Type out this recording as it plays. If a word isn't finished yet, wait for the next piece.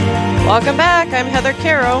Welcome back. I'm Heather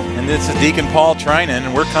Caro. And this is Deacon Paul Trinan,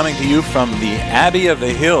 and we're coming to you from the Abbey of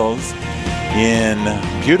the Hills in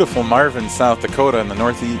beautiful Marvin, South Dakota, in the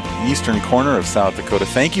northeastern corner of South Dakota.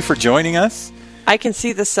 Thank you for joining us. I can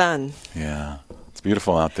see the sun. Yeah, it's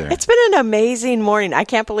beautiful out there. It's been an amazing morning. I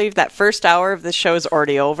can't believe that first hour of the show is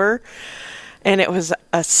already over. And it was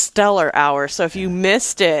a stellar hour. So if you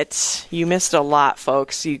missed it, you missed a lot,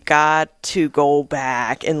 folks. You got to go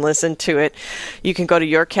back and listen to it. You can go to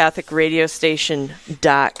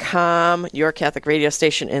yourcatholicradiostation.com, Your Catholic Radio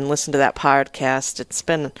Station, and listen to that podcast. It's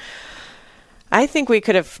been, I think we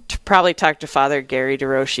could have probably talked to Father Gary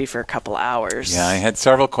DeRoshi for a couple hours. Yeah, I had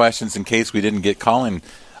several questions in case we didn't get call-in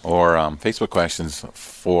or Facebook questions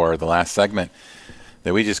for the last segment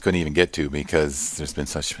that we just couldn't even get to because there's been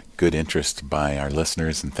such good interest by our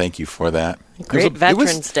listeners, and thank you for that. Great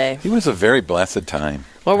Veterans Day. It was a very blessed time.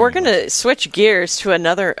 Well, we're going to switch gears to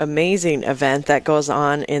another amazing event that goes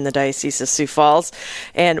on in the Diocese of Sioux Falls,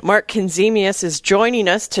 and Mark Kinzemius is joining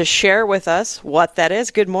us to share with us what that is.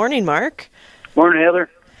 Good morning, Mark. Morning, Heather.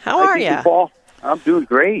 How are you? Paul. I'm doing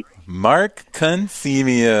great. Mark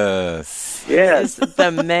Kinzemius. Yes. Is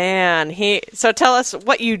the man. So tell us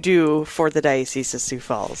what you do for the Diocese of Sioux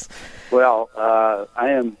Falls. Well,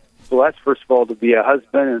 I am blessed, first of all, to be a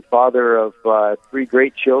husband and father of 3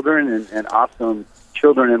 great children and awesome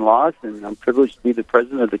children-in-laws, and I'm privileged to be the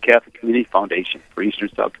president of the Catholic Community Foundation for Eastern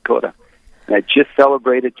South Dakota. And I just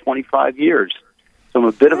celebrated 25 years. So I'm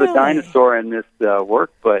a bit of a dinosaur in this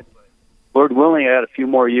work, but Lord willing, I got a few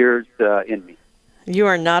more years in me. You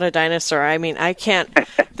are not a dinosaur. I mean, I can't.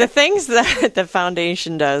 The things that the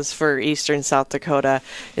foundation does for Eastern South Dakota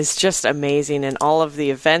is just amazing, and all of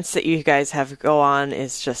the events that you guys have go on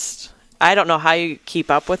is just. I don't know how you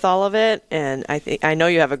keep up with all of it, and I know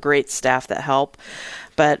you have a great staff that help,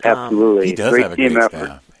 but absolutely, he does great have a team great effort.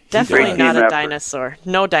 staff. Definitely not a dinosaur.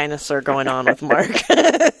 No dinosaur going on with Mark.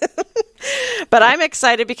 But I'm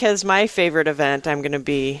excited because my favorite event, I'm going to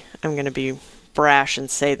be brash and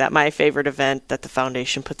say that my favorite event that the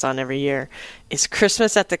foundation puts on every year is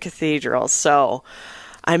Christmas at the Cathedral. So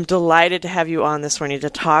I'm delighted to have you on this morning to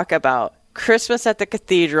talk about Christmas at the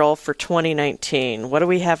Cathedral for 2019. What do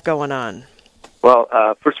we have going on? Well,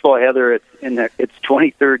 first of all, Heather, it's in its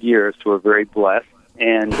 23rd year, so we're very blessed.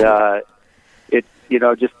 And just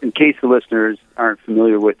in case the listeners aren't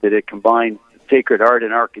familiar with it, it combines the sacred art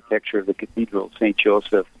and architecture of the Cathedral of St.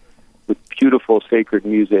 Joseph with beautiful sacred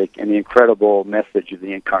music and the incredible message of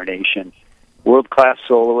the Incarnation. World-class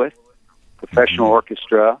soloist, professional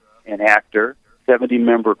orchestra and actor,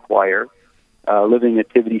 70-member choir, living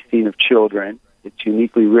nativity scene of children. It's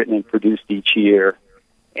uniquely written and produced each year.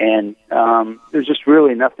 And there's just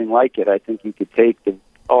really nothing like it. I think you could take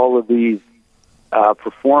all of these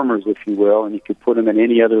performers, if you will, and you could put them in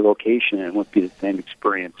any other location and it wouldn't be the same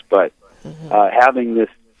experience. But having this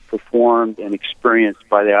performed and experienced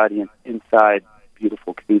by the audience inside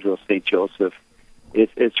beautiful Cathedral of St. Joseph,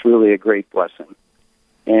 it's really a great blessing.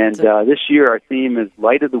 And this year our theme is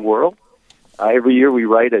Light of the World. Every year we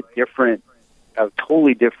write a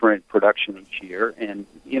totally different production each year, and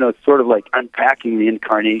it's sort of like unpacking the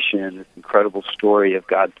Incarnation, this incredible story of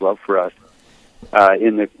God's love for us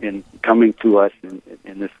in coming to us in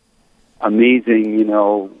this amazing,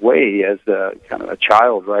 way as a kind of a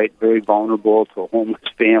child, right? Very vulnerable to a homeless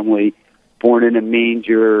family, born in a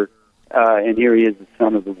manger, and here he is, the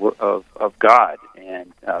Son of God,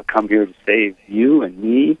 and come here to save you and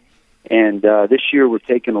me. And this year we're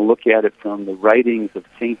taking a look at it from the writings of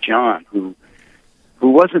St. John, who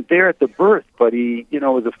wasn't there at the birth, but he,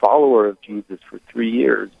 was a follower of Jesus for 3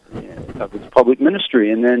 years of his public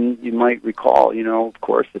ministry. And then you might recall, of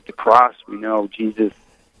course, at the cross, we know Jesus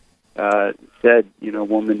said,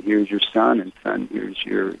 woman, here's your son, and son, here's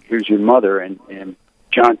your mother. And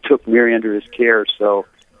John took Mary under his care, so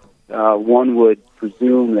one would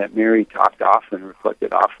presume that Mary talked often,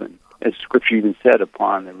 reflected often, as Scripture even said,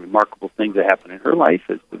 upon the remarkable things that happened in her life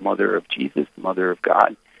as the mother of Jesus, the mother of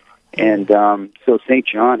God. And so St.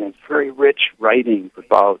 John has very rich writings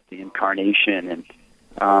about the Incarnation, and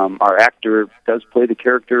our actor does play the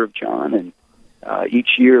character of John, and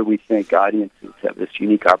each year we think audiences have this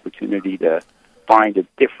unique opportunity to find a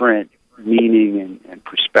different meaning and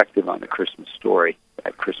perspective on the Christmas story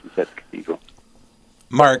at Christmas at the Cathedral.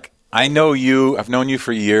 Mark, I've known you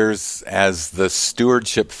for years as the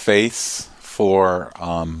stewardship face for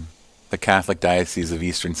the Catholic Diocese of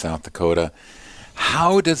Eastern South Dakota.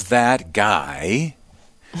 How does that guy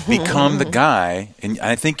become the guy? And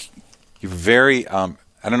I think you're very,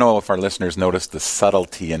 I don't know if our listeners noticed the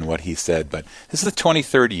subtlety in what he said, but this is the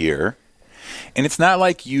 23rd year, and it's not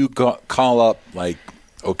like you call up like,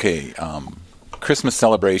 okay,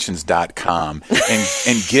 ChristmasCelebrations.com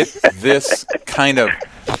and get this kind of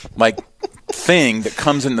like thing that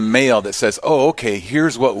comes in the mail that says, "Oh, okay,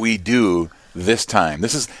 here's what we do this time.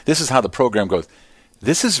 This is how the program goes."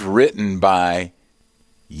 This is written by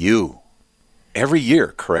you every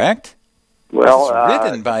year, correct? Well, this is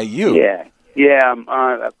written by you. Yeah.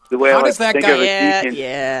 The way How I does that think guy- of it, Yeah, Deacon,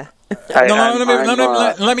 yeah.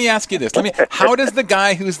 Let me ask you this. How does the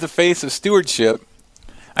guy who's the face of stewardship?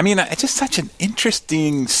 I mean, it's just such an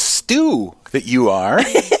interesting stew that you are.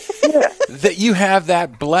 That you have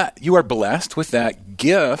that you are blessed with that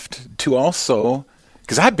gift to also,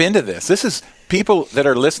 because I've been to this. This is people that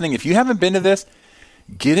are listening. If you haven't been to this,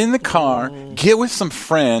 get in the car, get with some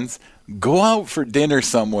friends, go out for dinner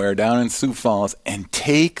somewhere down in Sioux Falls, and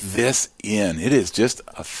take this in. It is just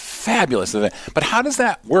a fabulous event. But how does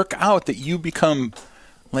that work out that you become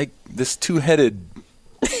like this two-headed,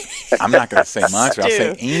 I'm not going to say monster, I'll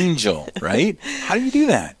say angel, right? How do you do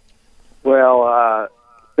that? Well,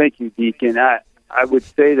 thank you, Deacon. I would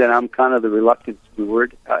say that I'm kind of the reluctant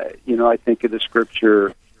steward. I think of the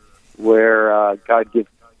scripture where God gives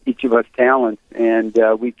each of us talents, and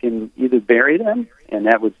we can either bury them, and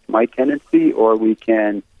that was my tendency, or we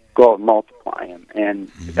can go out and multiply them.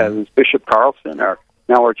 And it was Bishop Carlson, our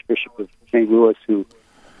now Archbishop of St. Louis, who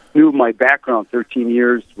knew my background, 13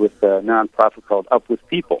 years with a nonprofit called Up With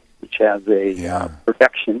People, which has a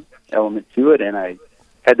production element to it, and I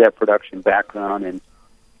had that production background, and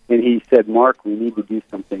he said, "Mark, we need to do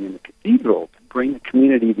something in the cathedral to bring the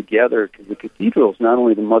community together, because the cathedral is not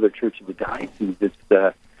only the mother church of the diocese, it's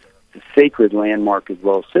the sacred landmark as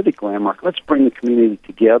well as civic landmark. Let's bring the community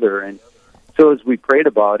together." And so as we prayed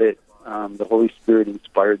about it, the Holy Spirit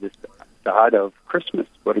inspired this thought of Christmas.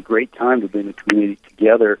 What a great time to bring the community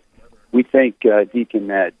together. We think,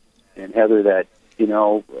 Deacon and Heather, that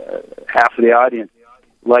half of the audience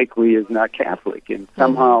likely is not Catholic, and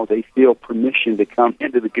somehow they feel permission to come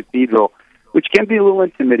into the cathedral, which can be a little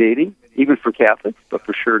intimidating, even for Catholics, but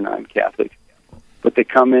for sure non-Catholics. But they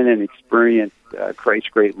come in and experience Christ's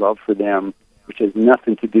great love for them, which has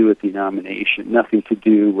nothing to do with denomination, nothing to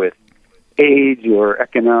do with age or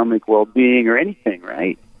economic well-being or anything,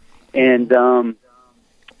 right? And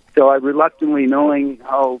so I reluctantly, knowing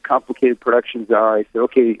how complicated productions are, I said,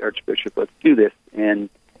 "Okay, Archbishop, let's do this. And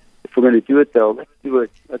if we're going to do it, though, let's do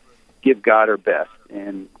it. Let's give God our best."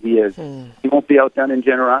 And He won't be outdone in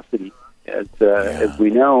generosity, as we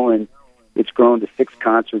know. And it's grown to 6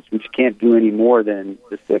 concerts. We just can't do any more than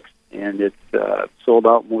the 6, and it's sold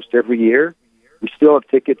out most every year. We still have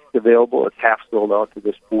tickets available. It's half sold out to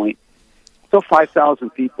this point. So 5,000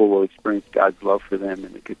 people will experience God's love for them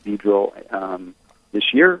in the cathedral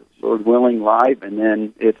this year, Lord willing, live, and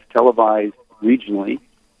then it's televised regionally,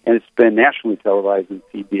 and it's been nationally televised in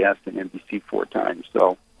CBS and NBC 4 times.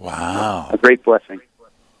 So, wow, a great blessing.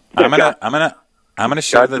 I'm gonna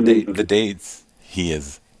share the dates. He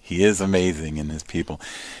is amazing in his people.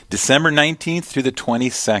 December 19th through the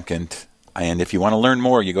 22nd, and if you want to learn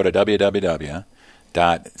more, you go to www.ccfesd.org.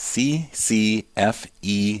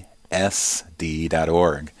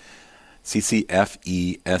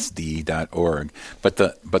 ccfesd.org. But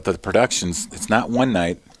the productions, it's not one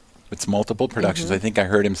night, it's multiple productions. I think I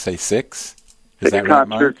heard him say 6. Is that right, Mark?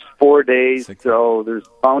 Concerts, 4 days, 6. So there's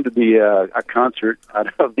bound to be a concert out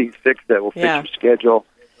of these 6 that will fit your schedule.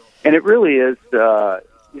 And it really is, I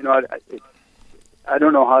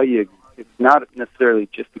don't know how it's not necessarily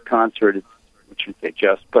just a concert, I shouldn't say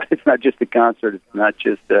just, but it's not just a concert, it's not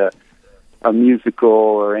just a musical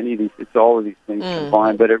or any of these, it's all of these things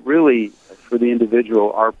combined. But it really, for the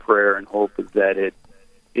individual, our prayer and hope is that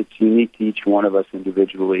it's unique to each one of us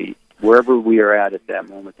individually, wherever we are at that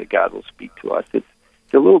moment, that God will speak to us. It's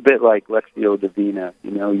a little bit like Lectio Divina,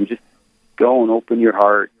 you just go and open your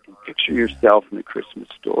heart and picture yourself in the Christmas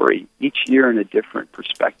story, each year in a different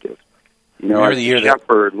perspective. As a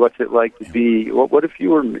shepherd, what's it like to be, what if you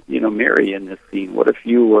were, Mary in this scene? What if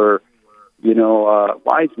you were,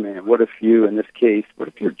 wise man? What if you, in this case, what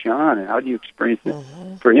if you're John? And how do you experience it?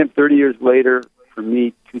 For him, 30 years later, for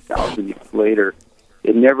me, 2,000 years later,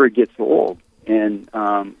 it never gets old. And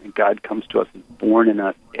God comes to us and is born in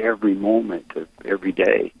us every moment of every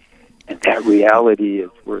day. And that reality is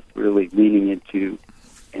worth really leaning into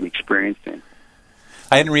and experiencing.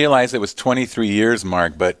 I didn't realize it was 23 years,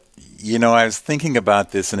 Mark, but, I was thinking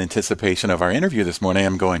about this in anticipation of our interview this morning.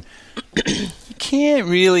 I'm going, you can't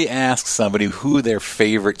really ask somebody who their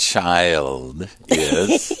favorite child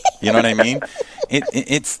is. You know what I mean?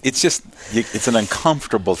 It's just, it's an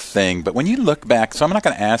uncomfortable thing. But when you look back, so I'm not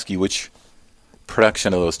going to ask you which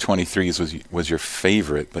production of those 23s was your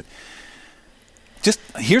favorite, but Just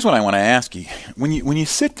here's what I want to ask you. When you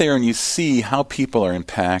sit there and you see how people are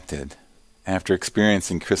impacted after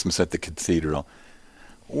experiencing Christmas at the cathedral,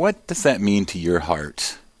 what does that mean to your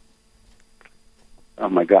heart? Oh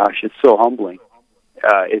my gosh, it's so humbling.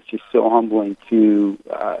 It's just so humbling to,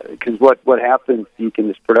 because what happens, Deacon,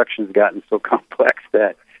 this production has gotten so complex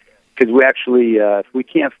that, because we actually, if we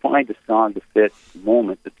can't find a song to fit the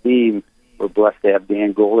moment, the theme, we're blessed to have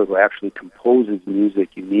Dan Goller, who actually composes music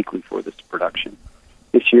uniquely for this production.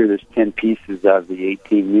 This year there's 10 pieces of the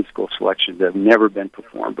 18 musical selections that have never been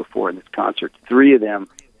performed before in this concert. 3 of them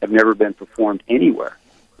have never been performed anywhere.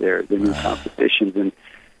 They're new compositions. And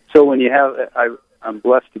so when you have, I'm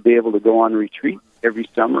blessed to be able to go on retreat every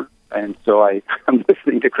summer, and so I'm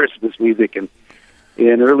listening to Christmas music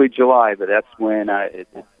in early July, but that's when it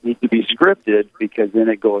needs to be scripted, because then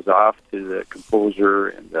it goes off to the composer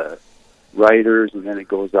and the writers, and then it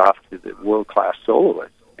goes off to the world-class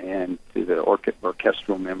soloists and to the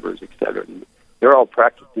orchestral members, etc. And they're all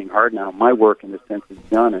practicing hard now. My work, in a sense, is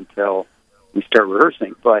done until we start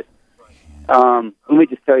rehearsing. But let me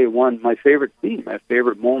just tell you my favorite theme, my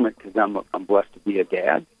favorite moment, because I'm blessed to be a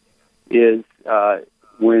dad, is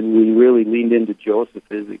when we really leaned into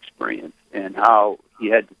Joseph's experience and how he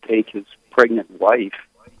had to take his pregnant wife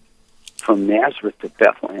from Nazareth to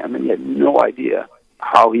Bethlehem, and he had no idea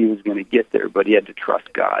how he was going to get there, but he had to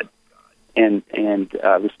trust God, and it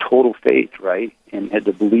was total faith, right? And he had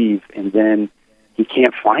to believe, and then he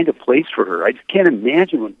can't find a place for her. I just can't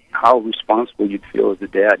imagine how responsible you'd feel as a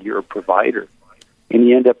dad. You're a provider, and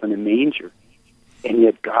you end up in a manger, and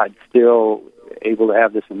yet God still able to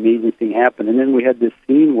have this amazing thing happen. And then we had this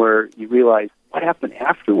scene where you realize what happened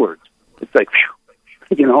afterwards. It's like,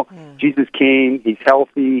 whew, Jesus came, he's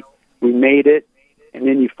healthy, we made it, and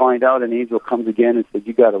then you find out an angel comes again and says,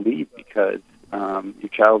 you got to leave because your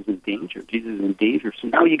child's in danger. Jesus is in danger. So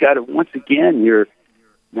now you got to, once again, you're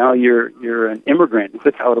an immigrant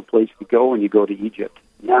without a place to go, and you go to Egypt,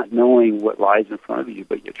 not knowing what lies in front of you,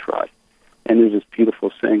 but you trust. And there's this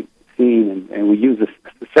beautiful scene, and we use a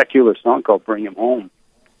secular song called "Bring Him Home,"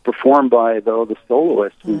 performed by the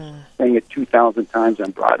soloist who sang it 2,000 times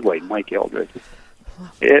on Broadway, Mike Eldridge.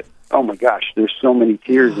 Oh my gosh, there's so many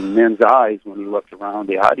tears in men's eyes when you looked around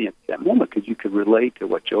the audience at that moment, because you could relate to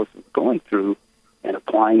what Joseph was going through and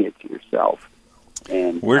applying it to yourself.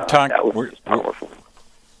 And that was just powerful.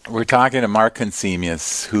 We're talking to Mark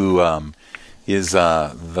Consemius, who is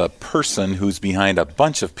the person who's behind a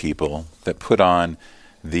bunch of people that put on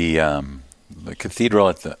the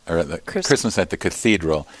cathedral the Christmas at the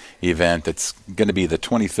Cathedral event. It's going to be the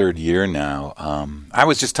 23rd year now. I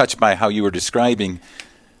was just touched by how you were describing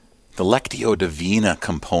the Lectio Divina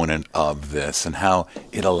component of this, and how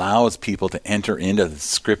it allows people to enter into the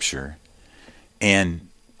Scripture and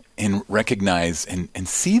recognize and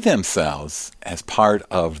see themselves as part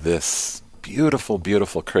of this beautiful,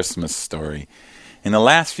 beautiful Christmas story. In the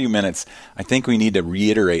last few minutes, I think we need to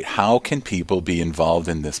reiterate, how can people be involved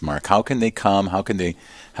in this, Mark? How can they come? How can they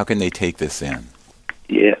take this in?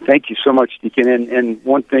 Yeah, thank you so much, Deacon. And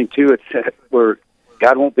one thing too, it's where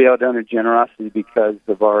God won't be outdone in generosity because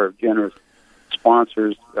of our generous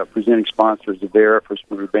sponsors, presenting sponsors, Avera, First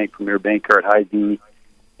Premier Bank, Premier Bankcard, Hy-Vee,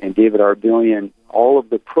 and David R. Billion. All of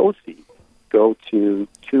the proceeds go to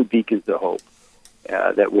 2 Beacons of Hope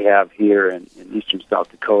that we have here in eastern South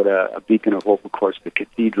Dakota. A Beacon of Hope, of course, the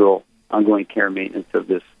cathedral, ongoing care and maintenance of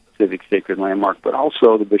this civic sacred landmark, but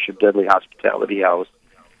also the Bishop Dudley Hospitality House,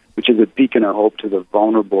 which is a beacon of hope to the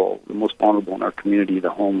vulnerable, the most vulnerable in our community, the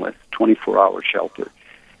homeless, 24-hour shelter.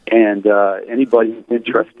 And anybody who's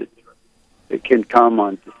interested, it can come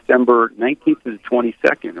on December 19th to the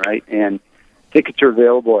 22nd, right? And tickets are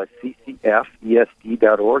available at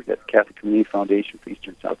ccfesd.org. That's Catholic Community Foundation for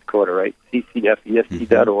Eastern South Dakota, right?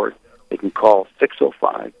 ccfesd.org. They can call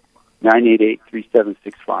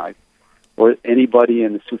 605-988-3765. Or anybody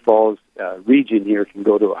in the Sioux Falls region here can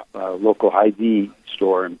go to a local Hy-Vee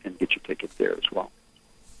store and get your tickets there as well.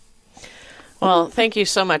 Well, thank you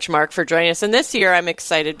so much, Mark, for joining us. And this year I'm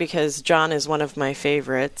excited because John is one of my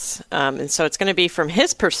favorites. And so it's going to be from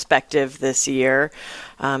his perspective this year.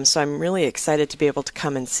 So I'm really excited to be able to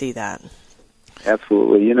come and see that.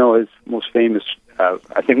 Absolutely. You know, his most famous,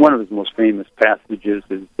 I think one of his most famous passages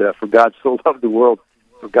is, for God so loved the world,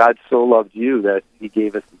 for God so loved you that he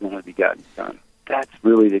gave us his only begotten Son. That's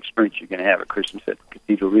really the experience you're going to have at Christmas at the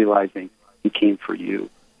Cathedral, realizing he came for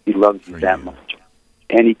you. He loves you that much.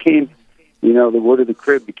 And he came, you know, the word of the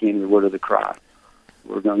crib became the word of the cross.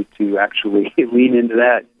 We're going to actually lean into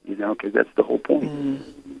that, you know, because that's the whole point.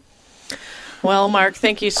 Well, Mark,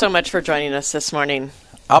 thank you so much for joining us this morning.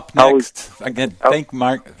 Up next, again,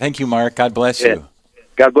 thank you, Mark. God bless you.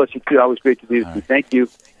 God bless you, too. Always great to be with you. Thank you.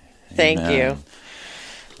 Thank Amen.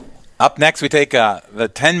 you. Up next, we take the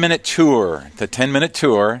 10-minute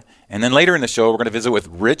tour, and then later in the show, we're going to visit with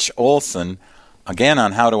Rich Olson, again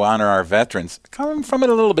on how to honor our veterans, coming from a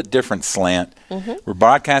little bit different slant. We're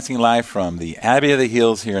broadcasting live from the Abbey of the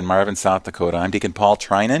Hills here in Marvin, South Dakota. I'm Deacon Paul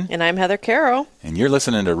Trinan. And I'm Heather Carroll. And you're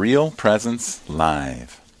listening to Real Presence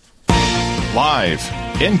Live. Live,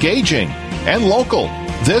 engaging, and local.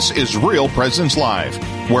 This is Real Presence Live,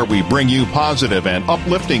 where we bring you positive and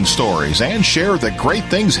uplifting stories and share the great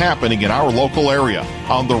things happening in our local area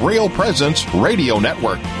on the Real Presence Radio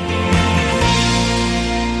Network.